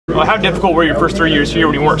Well, how difficult were your first 3 years here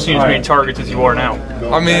when you weren't seeing as many targets as you are now?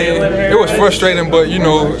 I mean, it was frustrating, but you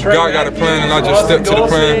know, God got a plan, and I just stepped to the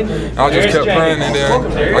plan. And I just kept praying, and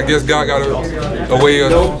then I guess God got a way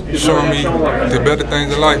of showing me the better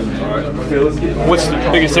things in life. What's the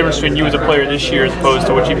biggest difference between you as a player this year as opposed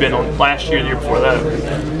to what you've been on last year and the year before that?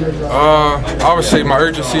 I would say my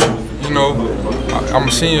urgency. You know, I'm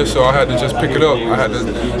a senior, so I had to just pick it up. I had to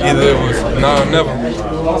either it was now or never.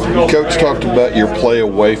 Coach talked about your play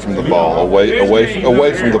away from the ball,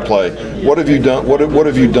 away from the play. What have you done? What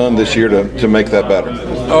have you done this year to make that better?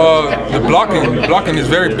 The blocking is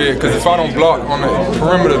very big, because if I don't block on the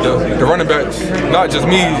perimeter, the running backs, not just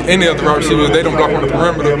me, any of the wide receivers, they don't block on the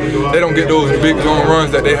perimeter. They don't get those big long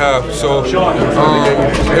runs that they have. So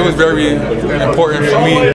it was very important for me.